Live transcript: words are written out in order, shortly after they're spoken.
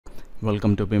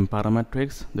Welcome to BIM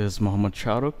Parametrics. This is Mohammed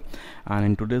Shahrukh, and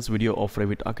in today's video of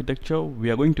Revit architecture we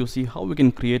are going to see how we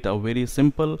can create a very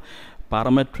simple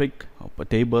parametric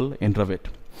table in Revit.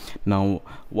 Now,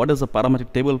 what does a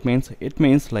parametric table means? It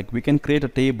means like we can create a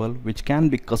table which can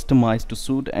be customized to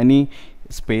suit any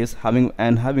space, having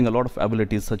a lot of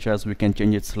abilities, such as we can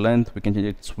change its length, we can change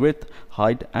its width,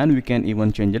 height, and we can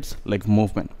even change its leg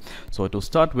movement. So to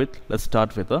start with, let's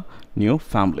start with a new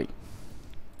family.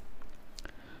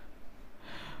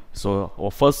 So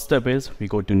our first step is we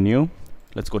go to new,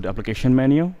 let's go to application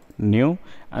menu, new,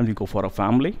 and we go for a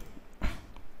family.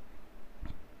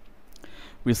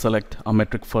 We select a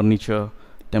metric furniture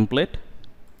template.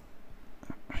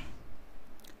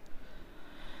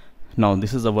 Now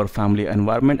this is our family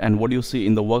environment, and what you see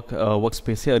in the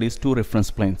workspace here is two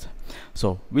reference planes.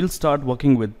 So we'll start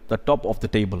working with the top of the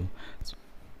table.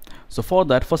 So for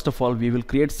that, first of all, we will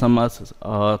create some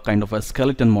kind of a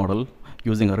skeleton model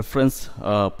using a reference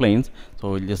planes.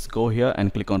 So we'll just go here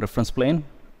and click on reference plane.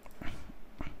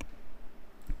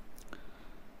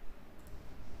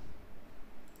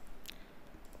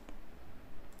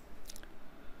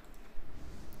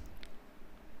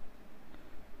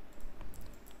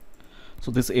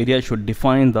 So this area should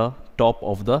define the top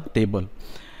of the table.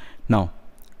 Now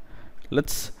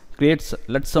let's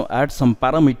add some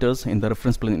parameters in the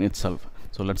reference plane itself.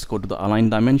 So let's go to the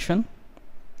align dimension,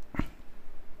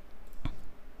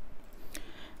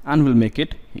 and we'll make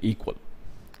it equal.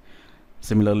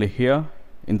 Similarly here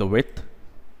in the width,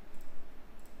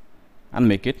 and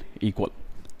make it equal.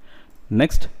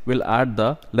 Next, we'll add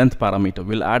the length parameter.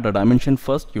 We'll add a dimension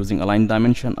first using align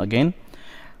dimension again.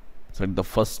 Select the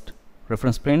first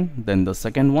reference plane, then the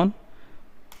second one.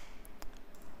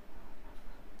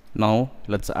 Now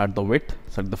let's add the width.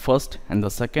 Select the first and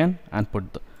the second and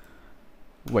put the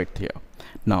width here.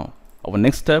 Now our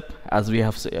next step, as you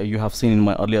have seen in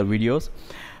my earlier videos,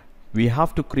 we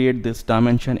have to create this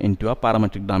dimension into a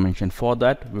parametric dimension. For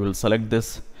that, we will select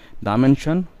this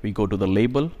dimension, we go to the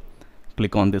label,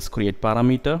 click on this create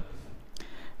parameter,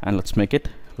 and let's make it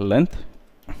length.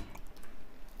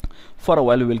 For a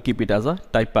while we will keep it as a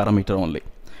type parameter only.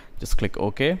 Just click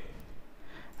OK,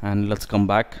 and let's come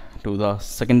back to the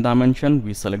second dimension.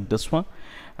 We select this one,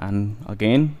 and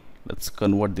again let's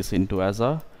convert this into as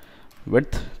a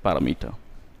width parameter.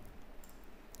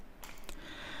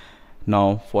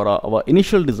 Now for our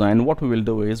initial design, what we will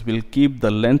do is we'll keep the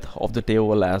length of the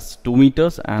table as 2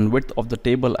 meters and width of the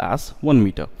table as 1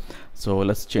 meter. So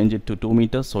let's change it to 2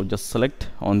 meters. So just select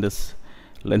on this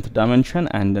length dimension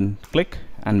and then click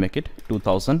and make it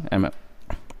 2000 mm.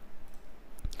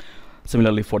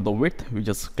 Similarly for the width, we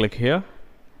just click here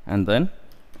and then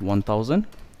 1000.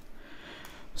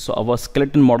 So our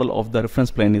skeleton model of the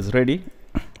reference plane is ready.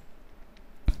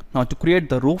 Now to create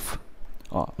the roof,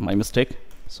 my mistake,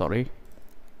 sorry.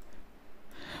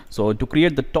 So to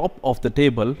create the top of the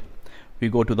table, we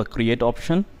go to the create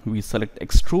option, we select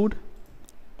extrude,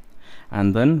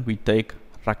 and then we take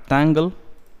rectangle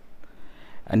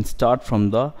and start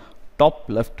from the top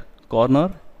left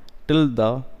corner till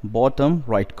the bottom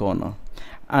right corner,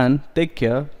 and take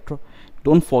care,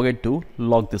 don't forget to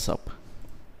lock this up.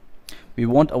 We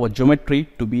want our geometry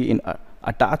to be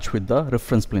attached with the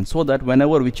reference plane, so that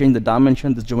whenever we change the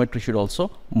dimension, this geometry should also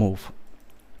move.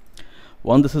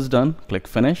 Once this is done, click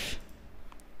finish.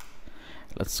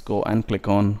 Let's go and click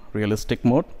on realistic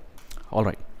mode.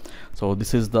 Alright, so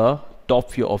this is the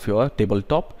top view of your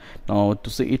tabletop. Now to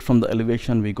see it from the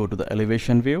elevation, we go to the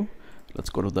elevation view.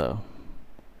 Let's go to the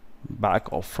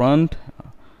back or front.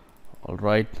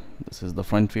 Alright, this is the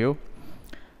front view.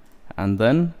 And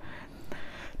then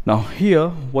now here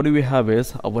what do we have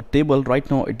is our table. Right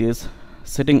now it is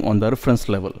sitting on the reference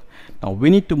level. Now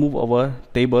we need to move our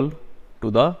table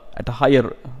to at a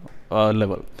higher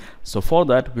level. So for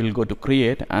that, we'll go to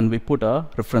create and we put a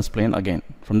reference plane again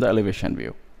from the elevation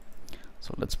view.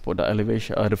 So let's put a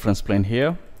reference plane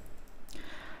here.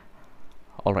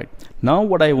 Alright, now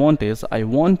what I want is I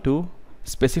want to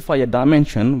specify a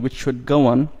dimension which should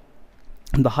govern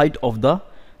the height of the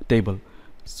table.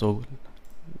 So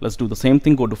let's do the same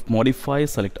thing. Go to modify,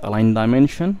 select align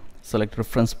dimension, select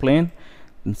reference plane,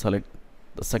 and select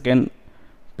the second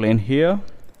plane here,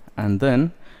 and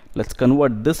then let's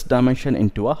convert this dimension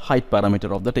into a height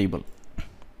parameter of the table.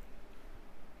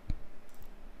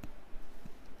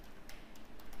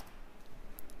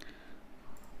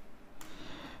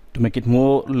 To make it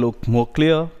look more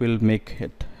clear, we'll make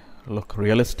it look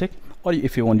realistic, or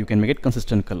if you want, you can make it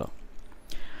consistent color.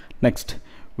 Next,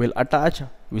 we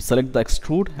select the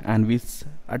extrude and we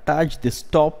attach this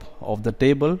top of the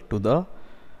table to the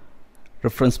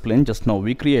reference plane just now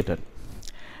we created.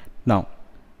 Now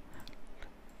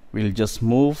we'll just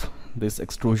move this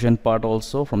extrusion part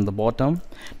also from the bottom.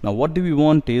 Now what do we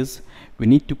want is we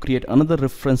need to create another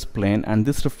reference plane, and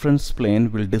this reference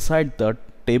plane will decide the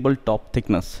tabletop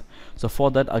thickness. So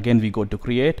for that, again we go to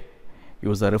create,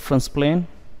 use a reference plane,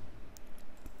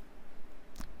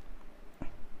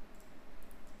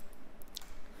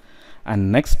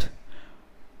 and next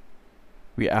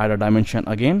we add a dimension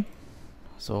again.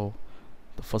 So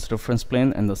the first reference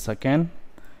plane and the second,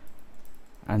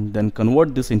 and then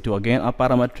convert this into again a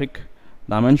parametric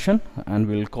dimension, and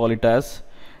we'll call it as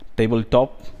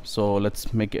tabletop. So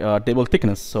let's make it table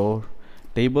thickness. So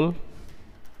table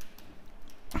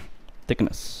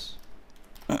thickness.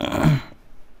 And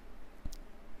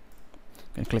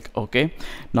click OK.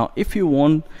 Now if you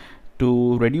want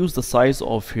to reduce the size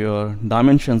of your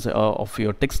dimensions of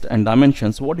your text and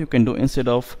dimensions, what you can do, instead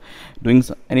of doing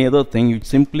any other thing,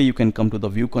 you can come to the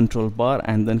view control bar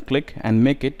and then click and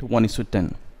make it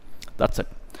 1:10. That's it.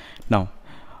 Now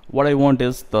what I want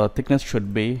is the thickness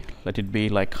should be, let it be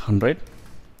like 100.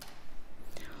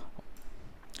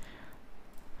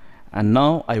 And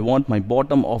now I want my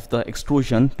bottom of the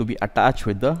extrusion to be attached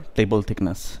with the table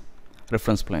thickness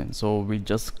reference plane. So we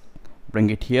just bring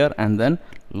it here and then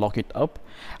lock it up,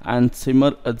 and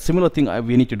similar thing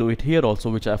we need to do it here also,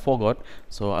 which I forgot.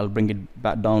 So I'll bring it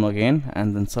back down again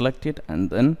and then select it and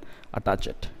then attach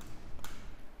it.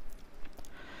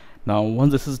 Now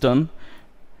once this is done,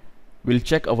 we'll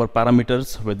check our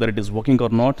parameters whether it is working or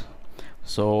not.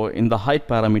 So in the height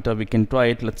parameter we can try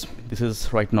it. This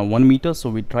is right now 1 meter, so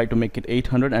we try to make it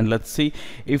 800, and let's see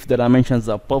if the dimensions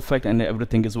are perfect and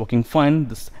everything is working fine.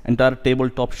 This entire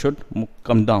tabletop should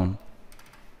come down.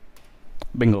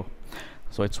 Bingo.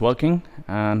 So it's working.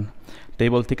 And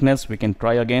table thickness we can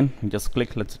try again. Just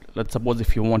click. Let's suppose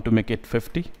if you want to make it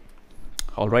 50.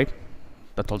 All right,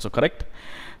 that's also correct.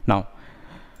 Now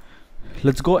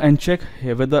let's go and check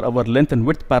whether our length and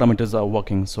width parameters are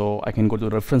working. So I can go to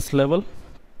reference level,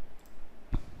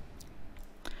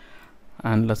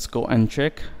 and let's go and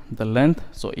check the length.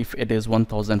 So if it is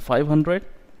 1500,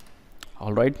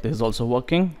 all right, this is also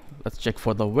working. Let's check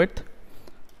for the width,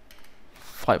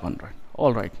 500.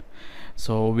 All right,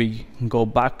 so we go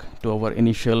back to our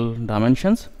initial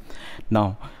dimensions.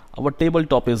 Now our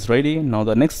tabletop is ready. Now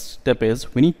the next step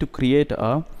is we need to create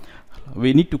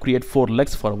 4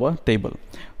 legs for our table.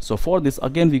 So for this,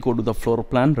 again we go to the floor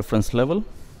plan reference level.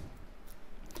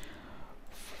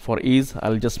 For ease,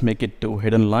 I'll just make it to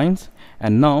hidden lines.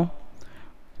 And now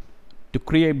to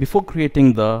create, before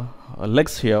creating the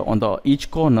legs here on the each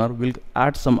corner, we'll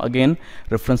add some again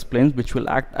reference planes which will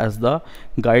act as the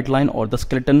guideline or the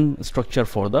skeleton structure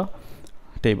for the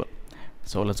table.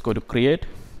 So let's go to create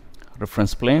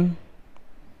reference plane.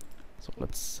 So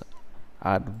let's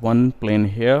add one plane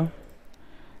here,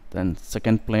 then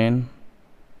second plane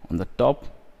on the top,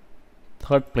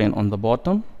 third plane on the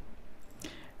bottom,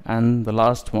 and the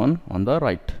last one on the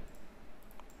right.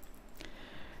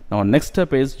 Now next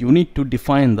step is you need to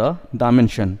define the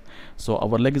dimension. So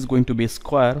our leg is going to be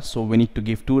square, so we need to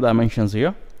give 2 dimensions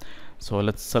here. So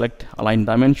let's select align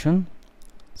dimension.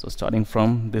 So starting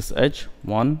from this edge,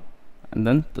 1, and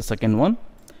then the second one,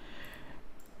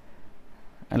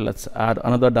 and let's add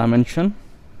another dimension.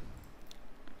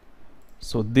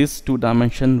 So these 2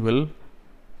 dimensions will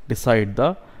decide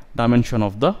the dimension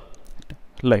of the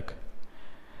leg.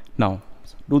 Now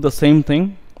do the same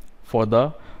thing for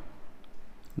the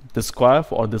square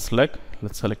for this leg.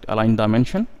 Let's select align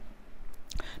dimension.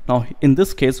 Now in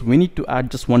this case we need to add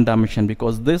just 1 dimension,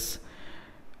 because this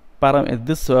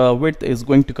width is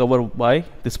going to cover by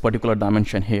this particular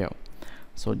dimension here.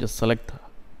 So just select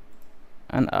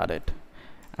and add it,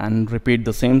 and repeat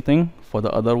the same thing for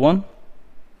the other one.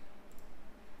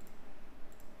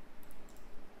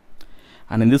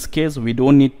 And in this case we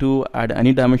don't need to add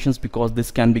any dimensions, because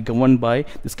this can be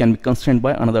constrained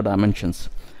by another dimensions.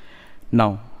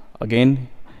 Now again,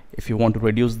 if you want to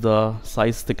reduce the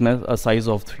size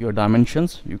of your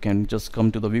dimensions, you can just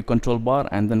come to the view control bar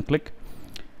and then click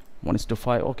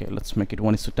 1:5. Okay, let's make it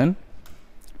 1:10.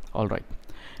 All right,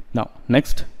 now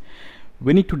next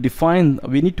we need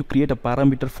to create a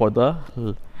parameter for the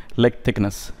leg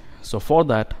thickness. So for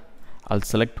that, I'll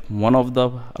select one of the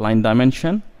align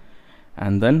dimension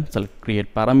and then select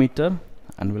create parameter,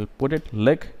 and we'll put it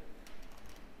leg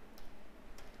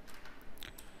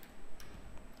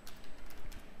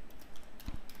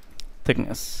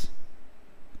thickness.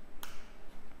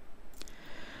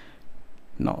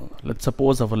 Now let's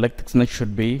suppose our leg thickness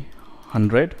should be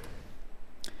 100.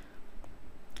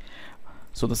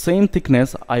 So the same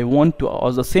thickness I want to,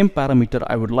 or the same parameter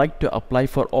I would like to apply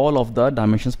for all of the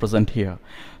dimensions present here.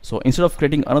 So instead of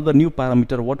creating another new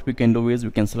parameter, what we can do is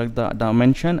we can select the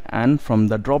dimension, and from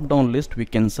the drop down list we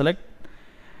can select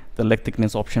the leg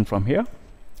thickness option from here.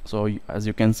 So as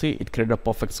you can see, it created a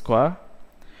perfect square.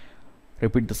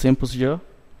 Repeat the same procedure.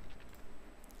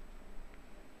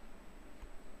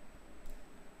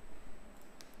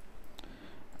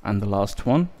 And the last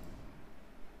one.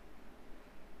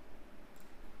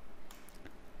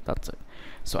 That's it.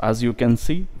 So as you can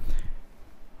see,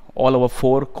 all our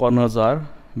 4 corners are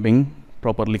being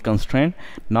properly constrained.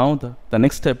 Now the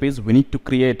next step is we need to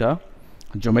create a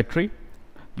geometry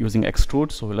using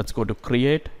extrude. So let's go to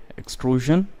create,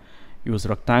 extrusion, use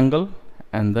rectangle,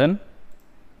 and then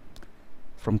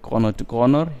from corner to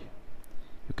corner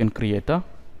you can create a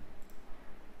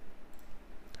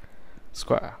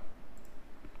square.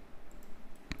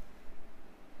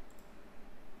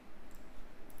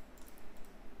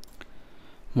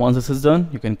 Once this is done,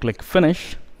 you can click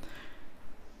finish,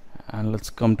 and let's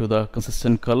come to the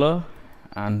consistent color,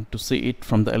 and to see it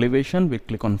from the elevation we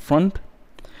click on front.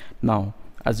 Now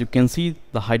as you can see,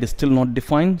 the height is still not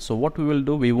defined. So what we will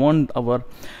do, we want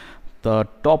the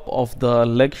top of the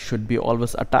leg should be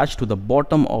always attached to the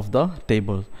bottom of the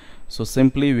table. So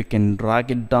simply we can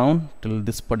drag it down till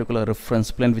this particular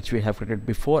reference plane which we have created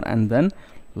before, and then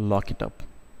lock it up.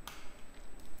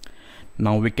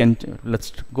 Now we can,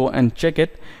 let's go and check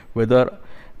it whether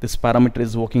this parameter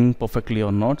is working perfectly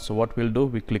or not. So what we'll do,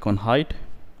 we click on height,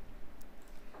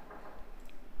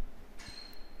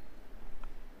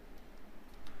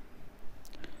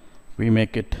 we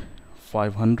make it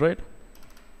 500.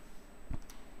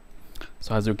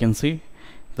 So as you can see,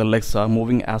 the legs are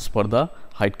moving as per the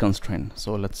height constraint.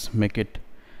 So let's make it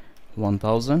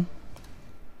 1000.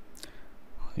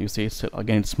 You see it's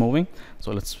again it's moving.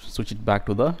 So let's switch it back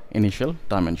to the initial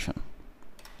dimension.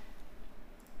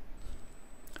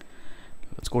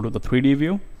 Let's go to the 3D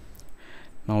view.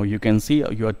 Now you can see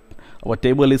our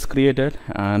table is created,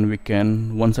 and we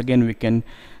can once again we can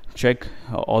check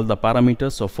all the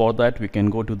parameters. So for that we can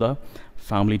go to the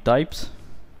family types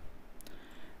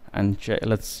and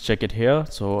let's check it here.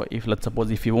 So if let's suppose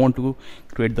if you want to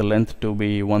create the length to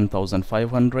be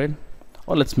 1500,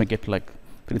 or let's make it like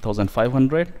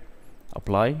 3500,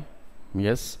 apply.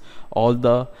 Yes, all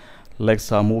the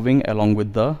legs are moving along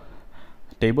with the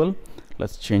table.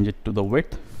 Let's change it to the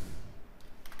width.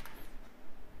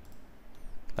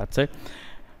 That's it.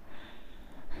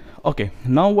 Okay,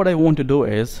 now what I want to do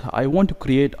is I want to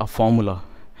create a formula.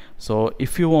 So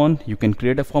if you want, you can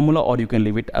create a formula, or you can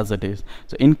leave it as it is.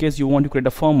 So in case you want to create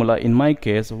a formula, in my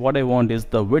case what I want is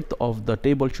the width of the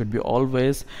table should be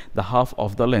always the half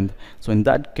of the length. So in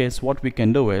that case what we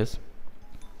can do is,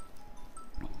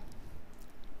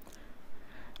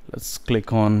 let's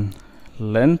click on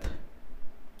length.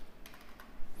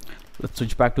 Let's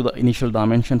switch back to the initial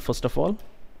dimension first of all.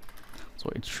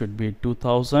 So it should be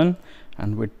 2000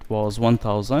 and width was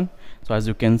 1000. So as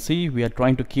you can see, we are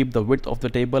trying to keep the width of the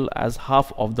table as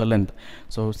half of the length.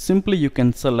 So simply you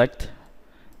can select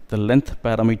the length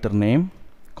parameter name,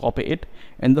 copy it,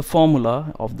 in the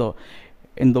formula of the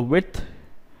in the width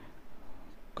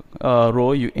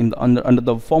row, you under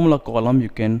the formula column you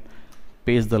can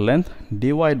paste the length,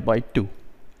 divide by 2.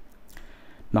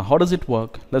 Now how does it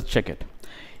work? Let's check it.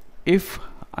 If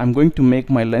I'm going to make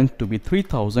my length to be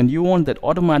 3000, you want that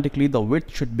automatically the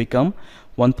width should become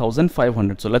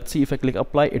 1500. So let's see, if I click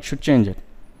apply, it should change it.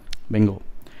 Bingo.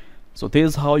 So this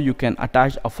is how you can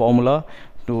attach a formula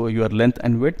to your length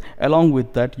and width. Along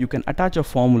with that, you can attach a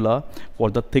formula for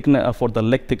the thickness, for the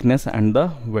leg thickness and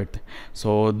the width.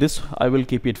 So this I will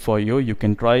keep it for you. You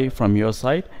can try from your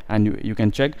side, and you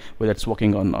can check whether it's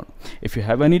working or not. If you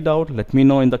have any doubt, let me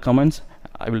know in the comments.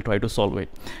 I will try to solve it.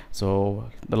 So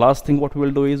the last thing what we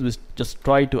will do is we just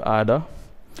try to add a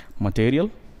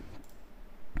material.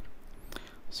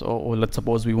 So let's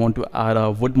suppose we want to add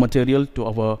a wood material to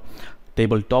our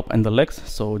tabletop and the legs.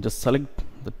 So just select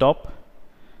the top.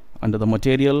 Under the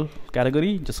material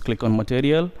category, just click on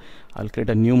material. I'll create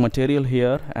a new material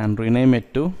here and rename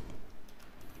it to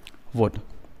wood.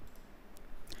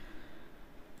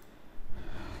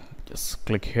 Just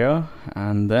click here,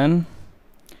 and then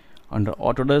under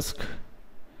Autodesk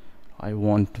I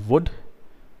want wood.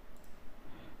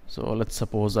 So let's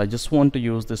suppose I just want to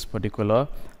use this particular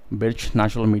birch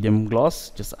natural medium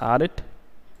gloss. Just add it,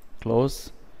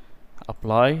 close,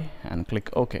 apply, and click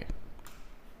OK.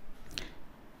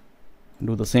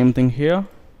 Do the same thing here,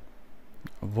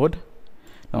 wood.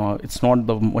 Now it's not,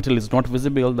 the material is not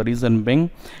visible. The reason being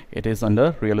it is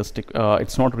under realistic,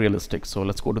 it's not realistic. So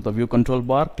let's go to the view control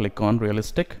bar, click on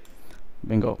realistic.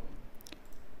 Bingo.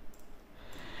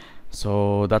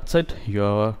 So that's it,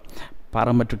 your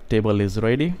parametric table is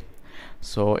ready.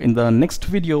 So in the next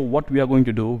video, what we are going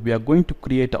to do, we are going to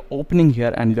create an opening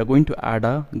here and we are going to add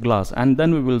a glass, and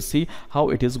then we will see how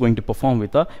it is going to perform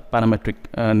with a parametric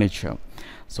nature.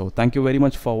 So thank you very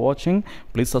much for watching.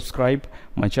 Please subscribe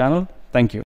my channel. Thank you.